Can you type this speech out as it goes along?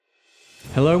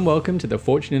Hello and welcome to the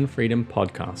Fortune and Freedom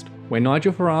podcast, where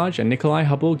Nigel Farage and Nikolai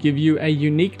Hubble give you a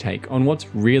unique take on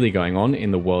what's really going on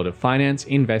in the world of finance,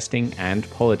 investing, and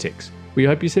politics. We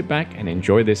hope you sit back and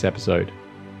enjoy this episode.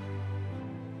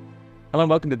 Hello and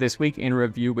welcome to This Week in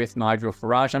Review with Nigel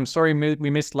Farage. I'm sorry we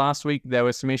missed last week. There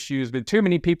were some issues with too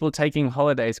many people taking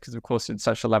holidays because, of course, it's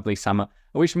such a lovely summer,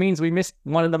 which means we missed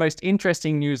one of the most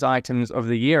interesting news items of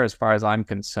the year as far as I'm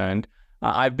concerned.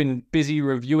 I've been busy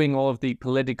reviewing all of the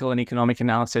political and economic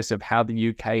analysis of how the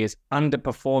UK is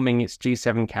underperforming its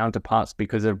G7 counterparts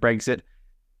because of Brexit.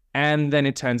 And then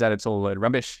it turns out it's all a load of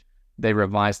rubbish. They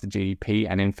revised the GDP,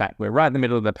 and in fact, we're right in the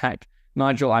middle of the pack.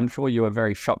 Nigel, I'm sure you are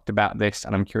very shocked about this,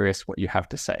 and I'm curious what you have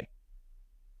to say.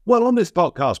 Well, on this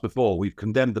podcast before, we've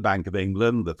condemned the Bank of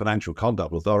England, the Financial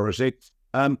Conduct Authority.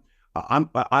 I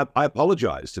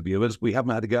apologise to viewers. We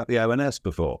haven't had to go at the ONS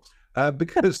before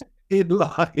because in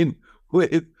line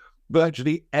with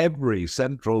virtually every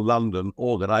central London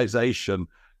organisation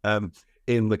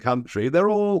in the country, they're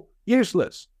all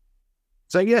useless.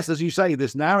 So yes, as you say,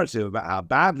 this narrative about how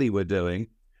badly we're doing,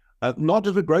 not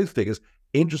just with growth figures,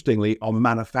 interestingly, on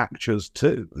manufacturers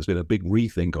too. There's been a big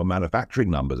rethink on manufacturing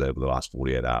numbers over the last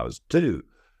 48 hours too.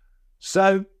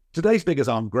 So today's figures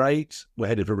aren't great. We're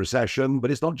headed for recession,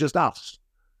 but it's not just us.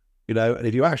 And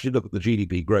if you actually look at the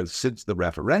GDP growth since the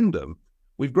referendum,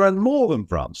 we've grown more than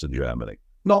France and Germany,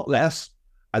 not less,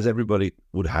 as everybody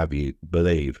would have you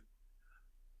believe.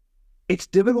 It's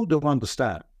difficult to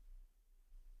understand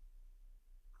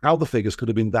how the figures could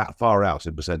have been that far out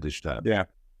in percentage terms. Yeah.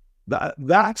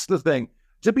 That's the thing.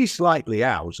 To be slightly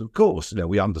out, of course,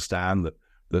 we understand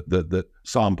that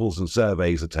samples and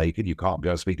surveys are taken. You can't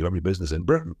go and speak to every business in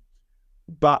Britain.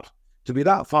 But to be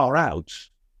that far out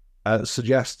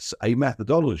suggests a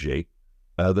methodology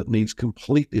that needs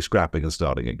completely scrapping and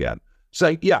starting again.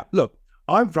 So, yeah, look,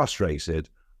 I'm frustrated.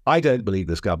 I don't believe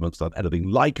this government's done anything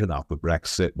like enough with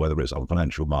Brexit, whether it's on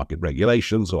financial market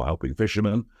regulations or helping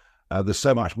fishermen. There's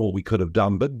so much more we could have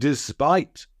done. But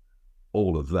despite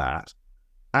all of that,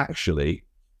 actually,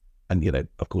 and,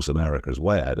 of course, America is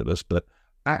way ahead of us, but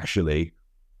actually,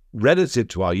 relative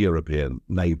to our European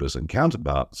neighbours and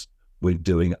counterparts, we're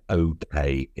doing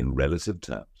okay in relative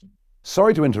terms.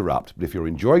 Sorry to interrupt, but if you're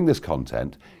enjoying this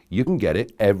content, you can get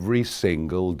it every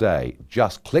single day.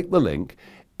 Just click the link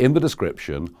in the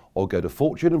description or go to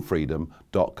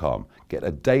fortuneandfreedom.com. Get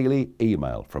a daily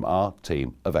email from our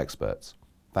team of experts.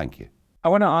 Thank you. I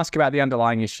want to ask about the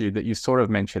underlying issue that you sort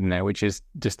of mentioned there, which is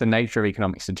just the nature of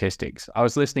economic statistics. I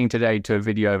was listening today to a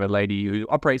video of a lady who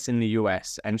operates in the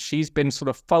US, and she's been sort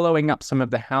of following up some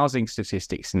of the housing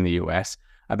statistics in the US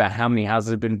about how many houses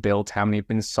have been built, how many have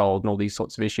been sold, and all these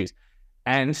sorts of issues.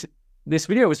 And this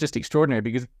video was just extraordinary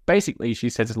because basically she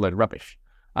says it's a load of rubbish.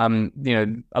 A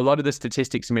lot of the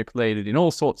statistics are manipulated in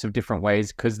all sorts of different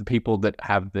ways because the people that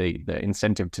have the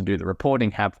incentive to do the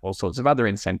reporting have all sorts of other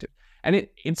incentive. And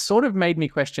it sort of made me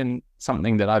question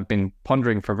something that I've been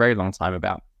pondering for a very long time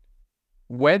about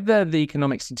whether the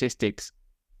economic statistics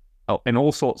in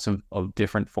all sorts of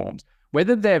different forms,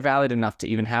 whether they're valid enough to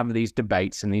even have these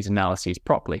debates and these analyses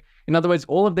properly. In other words,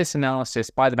 all of this analysis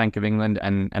by the Bank of England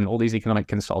and all these economic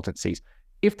consultancies,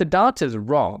 if the data is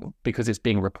wrong because it's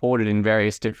being reported in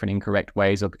various different incorrect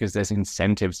ways, or because there's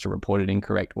incentives to report it in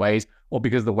incorrect ways, or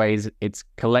because the ways it's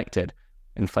collected,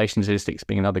 inflation statistics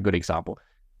being another good example,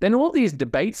 then all these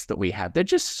debates that we have, they're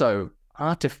just so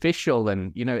artificial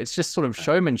and, it's just sort of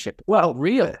showmanship. Well,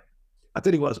 real. I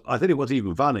tell you what's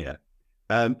even funnier.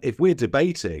 If we're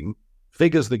debating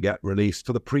figures that get released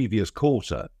for the previous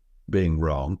quarter being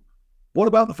wrong, what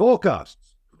about the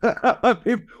forecasts? I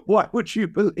mean, why would you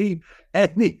believe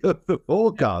any of the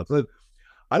forecasts?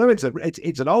 I know it's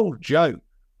an old joke,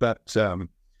 but the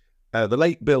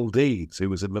late Bill Deeds, who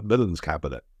was in Macmillan's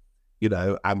cabinet,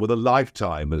 and with a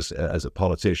lifetime as a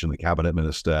politician, the cabinet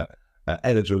minister,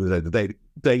 editor of the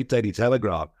Daily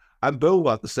Telegraph, and Bill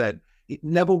once said,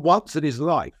 never once in his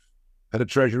life had a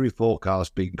Treasury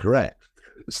forecast been correct.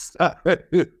 So,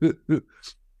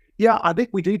 yeah, I think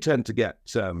we do tend to get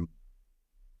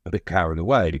a bit carried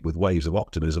away with waves of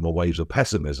optimism or waves of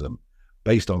pessimism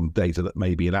based on data that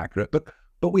may be inaccurate.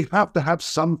 But we have to have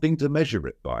something to measure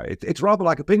it by. It's rather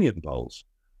like opinion polls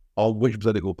on which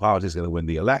political party is going to win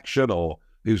the election or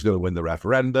who's going to win the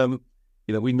referendum.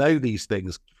 We know these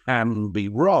things can be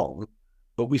wrong,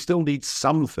 but we still need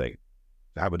something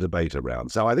to have a debate around.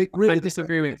 So I think really... I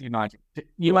disagree with you, Nigel.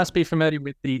 You must be familiar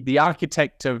with the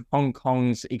architect of Hong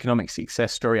Kong's economic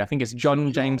success story. I think it's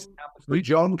John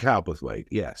Cowperthwaite,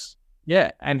 yes.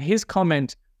 Yeah, and his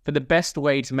comment for the best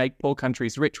way to make poor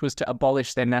countries rich was to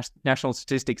abolish their National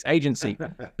Statistics Agency.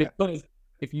 Because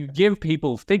if you give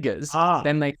people figures,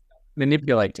 then they start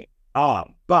manipulating.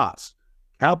 But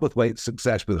Cowperthwaite's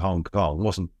success with Hong Kong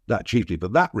wasn't that chiefly for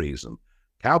that reason.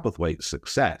 Cowperthwaite's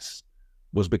success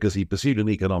was because he pursued an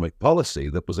economic policy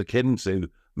that was akin to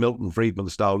Milton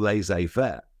Friedman-style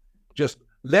laissez-faire. Just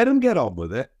let them get on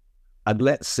with it, and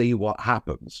let's see what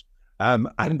happens.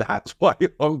 And that's why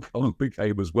Hong Kong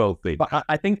became as wealthy. But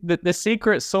I think that the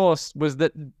secret sauce was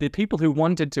that the people who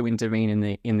wanted to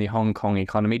intervene in the Hong Kong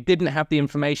economy didn't have the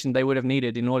information they would have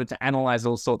needed in order to analyze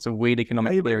all sorts of weird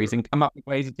economic theories and come up with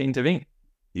ways to intervene.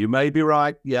 You may be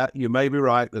right. Yeah, you may be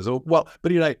right.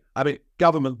 But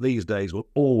government these days will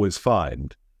always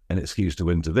find an excuse to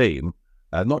intervene,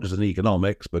 not just in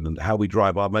economics, but in how we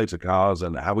drive our motor cars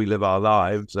and how we live our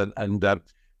lives.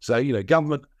 So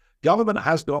government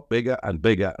has got bigger and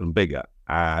bigger and bigger.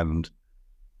 And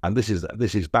this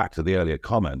is back to the earlier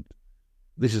comment.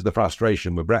 This is the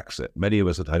frustration with Brexit. Many of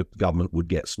us had hoped the government would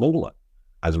get smaller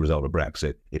as a result of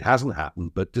Brexit. It hasn't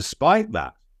happened. But despite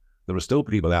that, there are still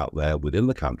people out there within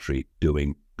the country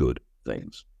doing good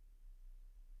things.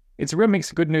 It's a real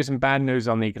mix of good news and bad news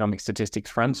on the economic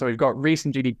statistics front. So we've got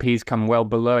recent GDPs come well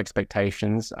below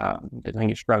expectations. I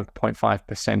think it's around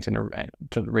 0.5%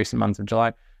 to the recent month of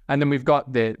July. And then we've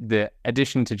got the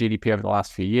addition to GDP over the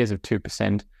last few years of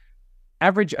 2%.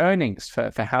 Average earnings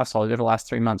for households over the last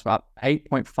 3 months were up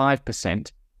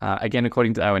 8.5%, again,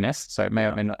 according to ONS. So it may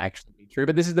or may not actually be true.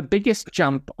 But this is the biggest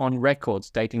jump on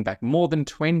records dating back more than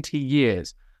 20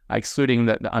 years, excluding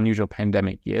the unusual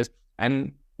pandemic years.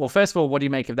 And, well, first of all, what do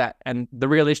you make of that? And the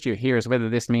real issue here is whether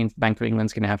this means the Bank of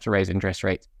England's going to have to raise interest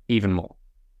rates even more.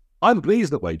 I'm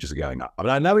pleased that wages are going up. I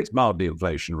mean, I know it's mildly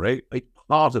inflationary. It's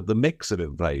part of the mix of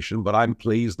inflation, but I'm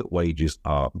pleased that wages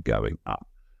are going up.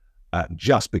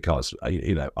 Just because,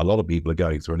 a lot of people are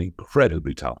going through an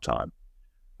incredibly tough time.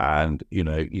 And,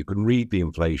 you can read the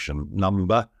inflation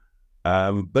number,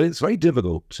 but it's very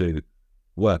difficult to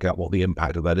work out what the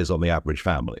impact of that is on the average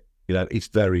family. It's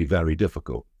very, very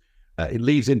difficult. It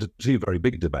leads into two very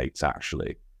big debates,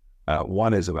 actually.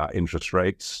 One is about interest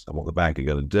rates and what the bank are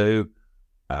going to do.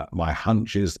 My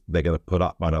hunch is they're going to put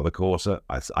up another quarter.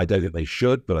 I don't think they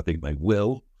should, but I think they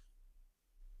will.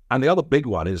 And the other big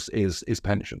one is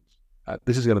pensions.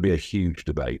 This is going to be a huge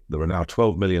debate. There are now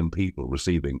 12 million people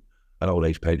receiving an old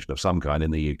age pension of some kind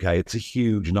in the UK. It's a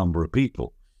huge number of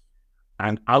people.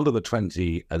 And under the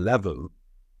 2011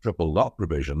 triple lock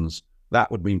provisions, that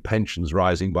would mean pensions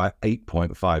rising by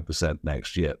 8.5%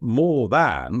 next year, more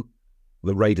than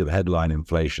the rate of headline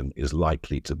inflation is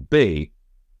likely to be.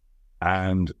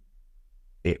 And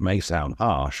it may sound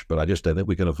harsh, but I just don't think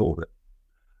we can afford it.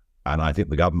 And I think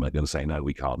the government are going to say, no,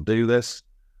 we can't do this.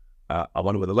 I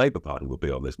wonder where the Labour Party will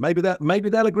be on this. Maybe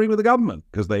they'll agree with the government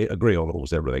because they agree on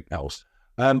almost everything else.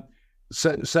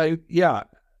 So yeah,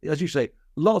 as you say,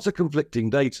 lots of conflicting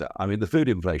data. I mean, the food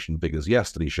inflation figures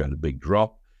yesterday showed a big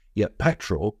drop, yet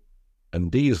petrol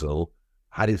and diesel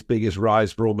had its biggest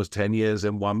rise for almost 10 years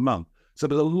in 1 month. So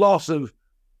there's a lot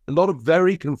of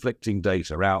very conflicting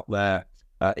data out there.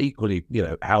 Equally,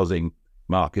 housing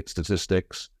market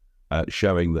statistics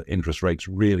showing that interest rates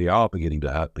really are beginning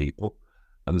to hurt people.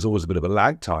 And there's always a bit of a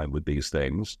lag time with these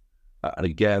things. And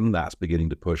again, that's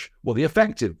beginning to push. Well, the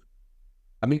effective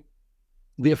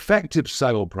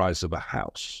sale price of a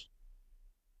house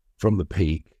from the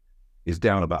peak is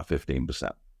down about 15%.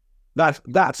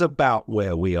 That's about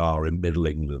where we are in Middle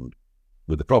England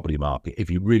with the property market,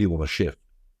 if you really want to shift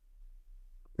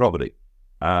property.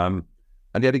 And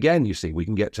yet again, you see, we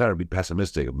can get terribly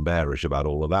pessimistic and bearish about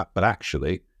all of that. But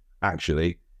actually,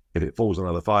 if it falls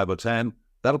another 5 or 10,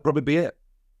 that'll probably be it.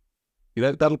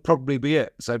 That'll probably be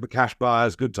it. So for cash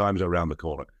buyers, good times are around the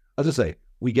corner. As I say,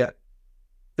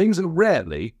 things are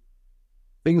rarely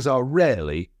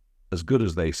as good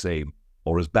as they seem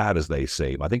or as bad as they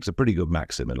seem. I think it's a pretty good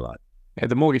maxim in life. Yeah,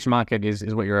 the mortgage market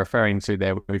is what you're referring to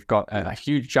there. We've got a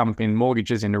huge jump in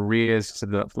mortgages in arrears for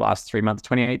the last 3 months,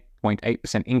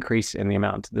 28.8% increase in the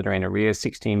amount that are in arrears,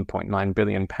 £16.9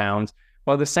 billion.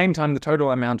 While at the same time, the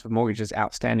total amount of mortgages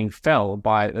outstanding fell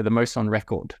by the most on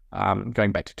record,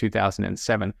 going back to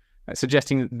 2007,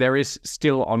 suggesting that there is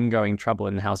still ongoing trouble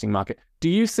in the housing market. Do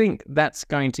you think that's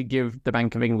going to give the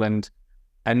Bank of England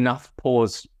enough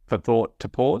pause for thought to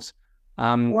pause?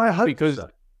 Well, I hope so.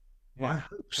 Well, I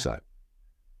hope so.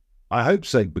 I hope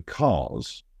so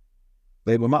because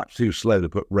they were much too slow to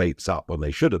put rates up when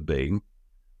they should have been.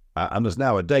 And there's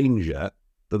now a danger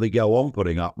that they go on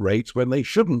putting up rates when they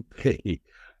shouldn't be.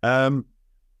 I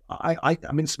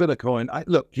mean, spin a coin.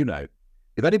 Look, if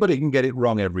anybody can get it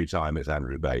wrong every time, it's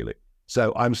Andrew Bailey.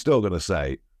 So I'm still going to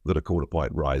say that a quarter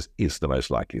point rise is the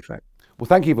most likely thing. Well,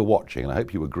 thank you for watching, and I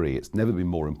hope you agree it's never been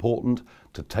more important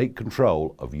to take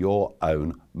control of your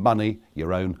own money,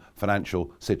 your own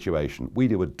financial situation. We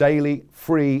do a daily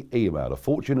free email, a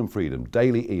Fortune and Freedom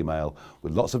daily email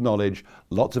with lots of knowledge,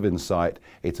 lots of insight.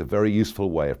 It's a very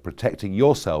useful way of protecting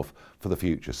yourself for the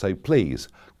future. So please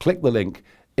click the link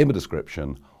in the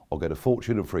description or go to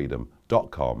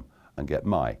fortuneandfreedom.com and get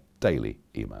my daily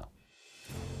email.